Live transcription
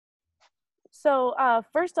So,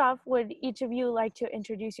 first off, would each of you like to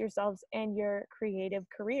introduce yourselves and your creative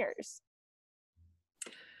careers?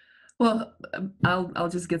 Well, I'll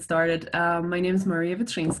just get started. My name is Maria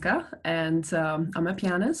Wietzynska, and I'm a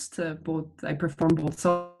pianist. Both I perform both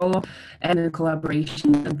solo and in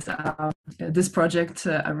collaboration. And this project,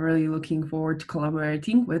 I'm really looking forward to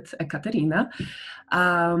collaborating with Ekaterina.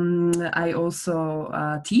 I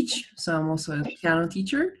also teach, so I'm also a piano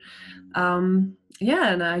teacher.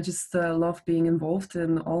 Yeah, and I just love being involved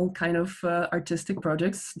in all kind of artistic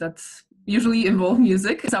projects that usually involve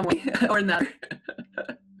music in some way or another.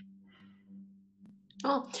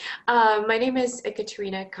 Oh, my name is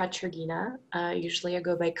Ekaterina Kotcherguina. Usually I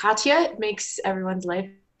go by Katya. It makes everyone's life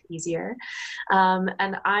easier.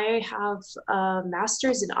 And I have a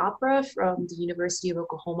master's in opera from the University of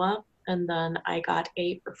Oklahoma. And then I got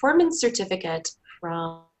a performance certificate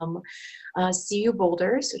from CU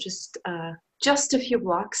Boulder, so just a few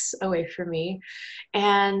blocks away from me.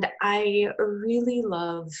 And I really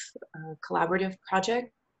love collaborative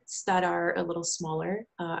projects that are a little smaller.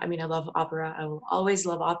 I mean, I love opera. I will always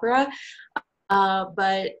love opera,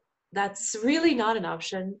 but that's really not an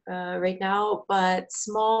option right now. But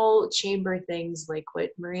small chamber things like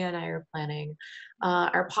what Maria and I are planning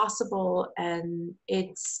are possible, and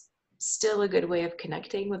it's still a good way of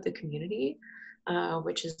connecting with the community,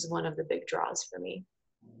 which is one of the big draws for me.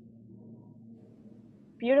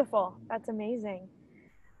 Beautiful. That's amazing.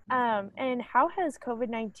 And how has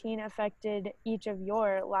COVID-19 affected each of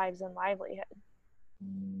your lives and livelihood?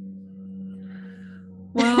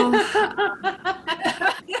 Well,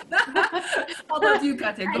 how about you,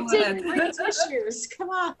 Katya? Go I ahead. didn't bring tissues. Come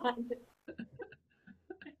on.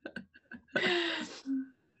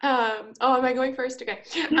 Am I going first? Okay.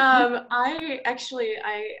 I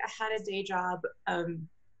had a day job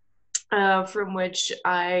from which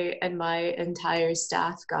I and my entire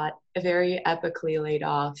staff got very epically laid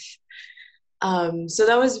off. So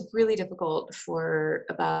that was really difficult for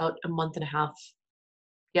about a month and a half.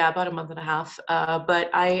 Yeah, about a month and a half. But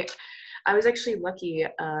I was actually lucky.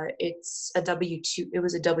 It's a W-2. It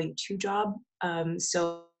was a W-2 job.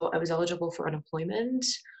 So I was eligible for unemployment.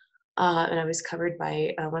 And I was covered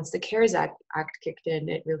by, once the CARES Act kicked in,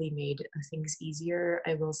 it really made things easier,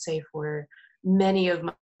 I will say, for many of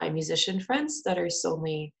my musician friends that are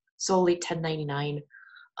solely 1099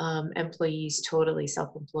 employees, totally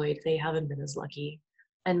self-employed. They haven't been as lucky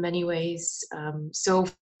in many ways. So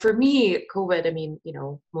for me, COVID, I mean,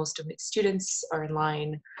 most of my students are in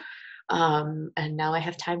line. And now I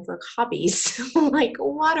have time for hobbies like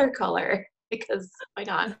watercolor, because why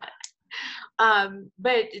not?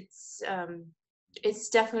 But it's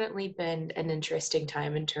definitely been an interesting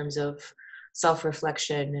time in terms of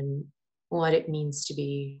self-reflection and what it means to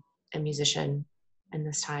be a musician in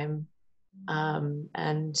this time,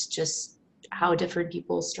 and just how different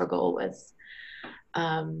people struggle with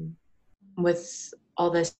all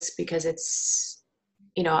this, because it's,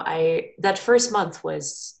 that first month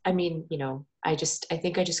was, I mean, I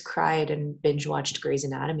think I just cried and binge watched Grey's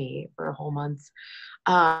Anatomy for a whole month.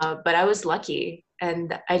 But I was lucky,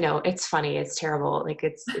 and I know it's funny, it's terrible, like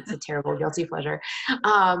it's a terrible guilty pleasure.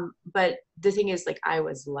 But the thing is, like, I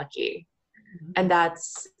was lucky, and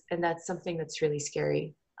that's something that's really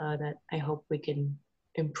scary, that I hope we can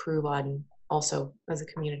improve on also as a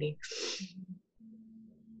community.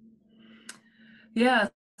 Yeah,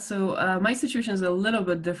 so my situation is a little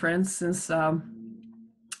bit different since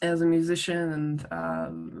as a musician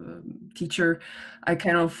and teacher, I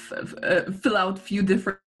kind of fill out a few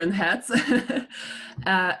different hats.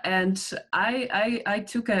 And I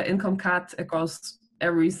took an income cut across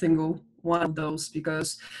every single one of those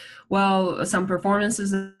because, well, some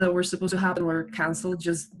performances that were supposed to happen were canceled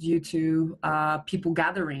just due to people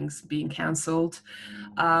gatherings being canceled.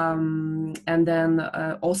 And then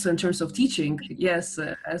also in terms of teaching, yes,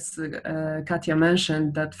 as Katya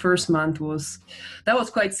mentioned, that first month was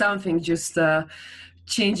quite something, just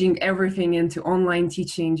changing everything into online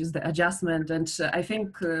teaching, just the adjustment. And I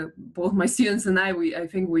think both my students and I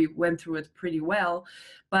think we went through it pretty well.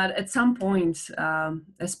 But at some point,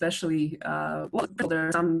 especially, there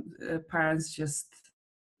are some parents just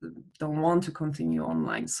don't want to continue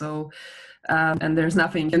online. So, and there's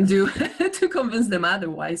nothing you can do to convince them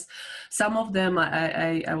otherwise. Some of them,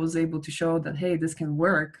 I was able to show that, hey, this can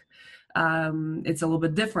work. It's a little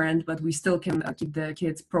bit different, but we still can keep the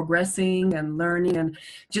kids progressing and learning, and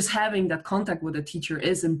just having that contact with the teacher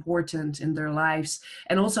is important in their lives,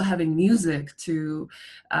 and also having music to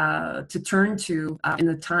turn to in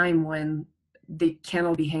a time when they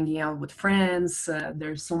cannot be hanging out with friends.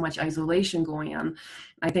 There's so much isolation going on.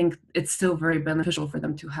 I think it's still very beneficial for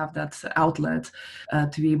them to have that outlet,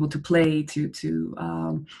 to be able to play, to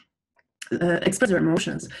express their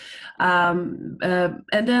emotions. And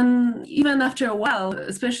then even after a while,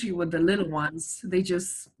 especially with the little ones, they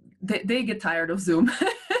get tired of Zoom.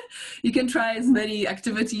 You can try as many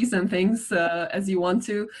activities and things as you want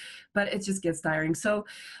to, but it just gets tiring. So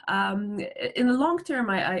in the long term,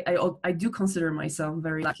 I do consider myself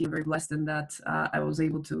very lucky and very blessed in that I was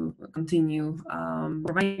able to continue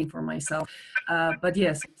providing for myself. But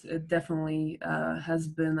yes, it definitely has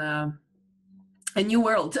been a new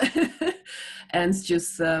world. And it's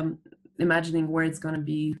just imagining where it's going to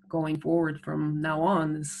be going forward from now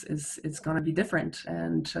on is it's going to be different,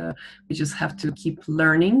 and we just have to keep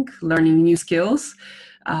learning new skills,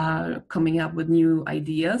 coming up with new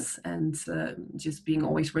ideas, and just being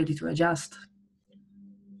always ready to adjust.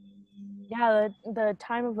 Yeah, the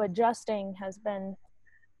time of adjusting has been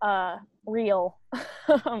real.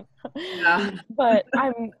 Yeah. But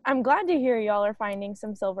I'm glad to hear y'all are finding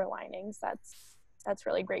some silver linings. That's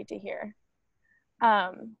really great to hear.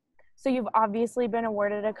 So you've obviously been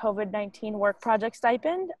awarded a COVID-19 work project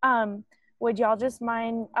stipend. Would y'all just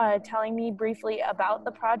mind telling me briefly about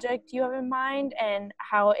the project you have in mind and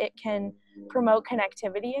how it can promote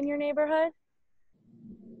connectivity in your neighborhood?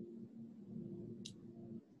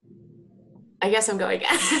 I guess I'm going.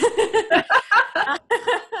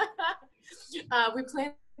 We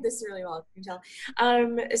planned this really well, you can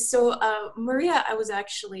tell. So Maria, I was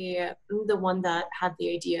actually the one that had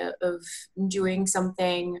the idea of doing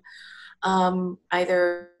something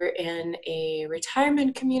either in a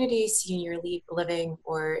retirement community, senior living,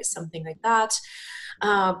 or something like that,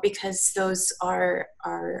 because those are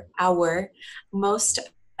our most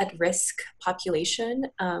at-risk population.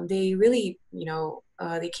 They really,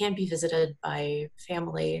 they can't be visited by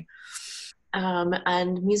family.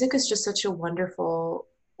 And music is just such a wonderful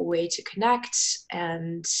way to connect.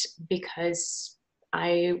 And because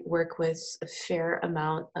I work with a fair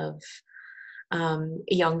amount of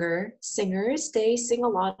younger singers, they sing a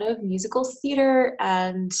lot of musical theater.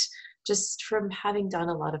 And just from having done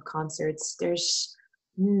a lot of concerts,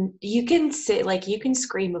 you can say, like, you can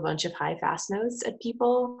scream a bunch of high fast notes at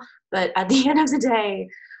people, but at the end of the day,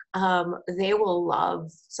 they will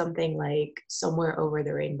love something like Somewhere Over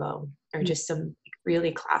the Rainbow, or just some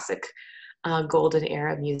really classic golden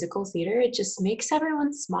era musical theater. It just makes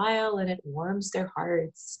everyone smile and it warms their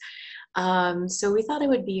hearts. So we thought it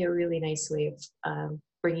would be a really nice way of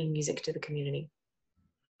bringing music to the community.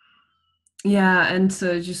 Yeah, and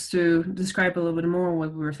just to describe a little bit more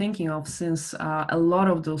what we were thinking of, since a lot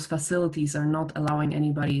of those facilities are not allowing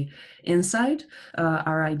anybody inside,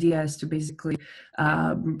 our idea is to basically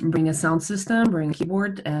bring a sound system, bring a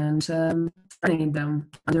keyboard, and running them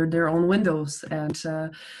under their own windows. And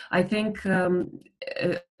I think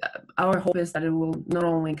our hope is that it will not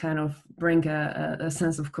only kind of bring a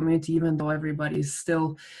sense of community, even though everybody's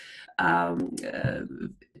still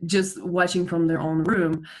just watching from their own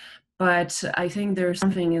room, but I think there's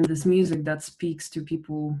something in this music that speaks to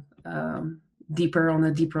people deeper, on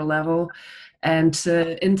a deeper level. And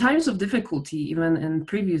in times of difficulty, even in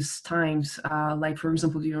previous times, like for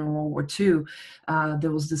example during World War II, there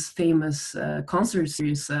was this famous concert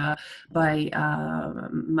series by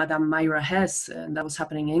Madame Myra Hess, and that was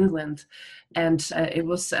happening in England. And it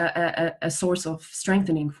was a source of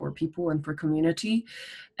strengthening for people and for community.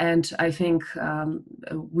 And I think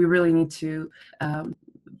we really need to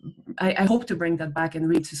I hope to bring that back and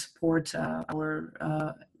really to support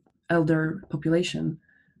our elder population.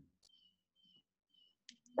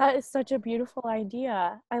 That is such a beautiful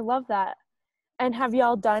idea. I love that. And have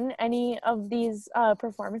y'all done any of these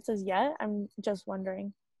performances yet? I'm just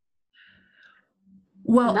wondering.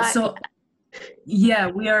 Well, Not so yeah,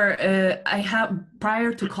 we are. I have,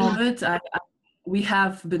 prior to COVID, we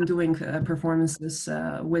have been doing performances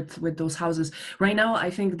with those houses. Right now, I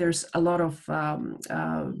think there's a lot of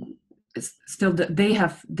still they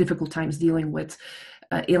have difficult times dealing with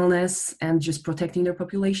illness and just protecting their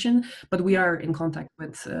population. But we are in contact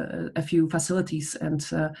with a few facilities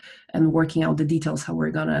and working out the details how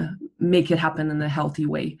we're gonna make it happen in a healthy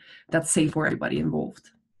way that's safe for everybody involved.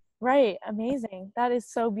 Right, amazing. That is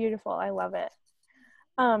so beautiful. I love it.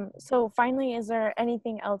 So finally, is there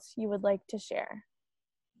anything else you would like to share?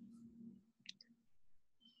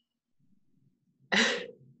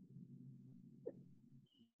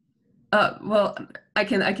 Well, I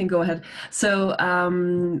can go ahead. So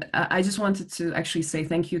I just wanted to actually say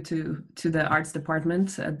thank you to the arts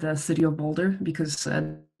department at the city of Boulder, because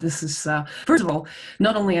this is first of all,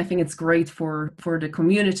 not only I think it's great for the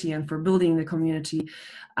community and for building the community,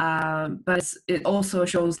 but it also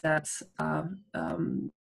shows that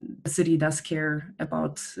the city does care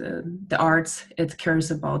about the arts. It cares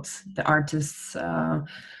about the artists'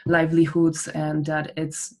 livelihoods, and that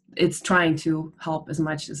it's trying to help as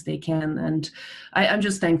much as they can. And I'm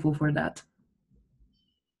just thankful for that.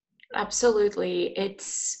 Absolutely.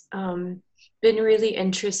 It's been really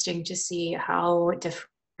interesting to see how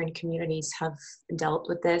different communities have dealt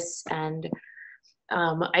with this. And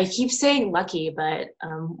I keep saying lucky, but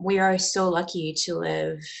we are so lucky to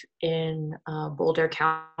live in Boulder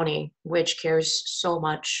County, which cares so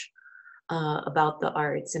much about the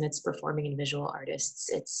arts and its performing and visual artists.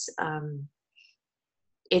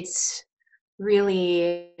 It's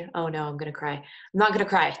really, oh no, I'm gonna cry. I'm not gonna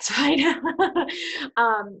cry, it's fine.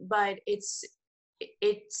 But it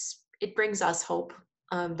brings us hope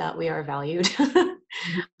that we are valued.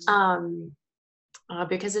 um,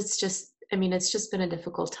 because it's just, I mean, it's just been a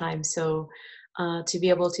difficult time. So to be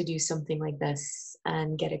able to do something like this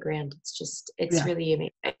and get a grant, it's Yeah. really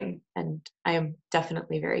amazing. And I am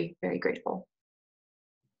definitely very, very grateful.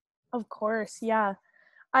 Of course, yeah.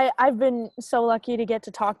 I've been so lucky to get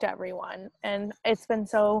to talk to everyone, and it's been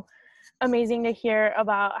so amazing to hear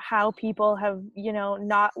about how people have,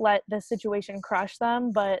 not let the situation crush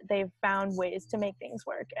them, but they've found ways to make things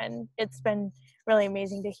work. And it's been really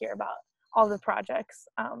amazing to hear about all the projects.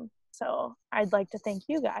 So I'd like to thank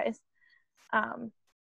you guys.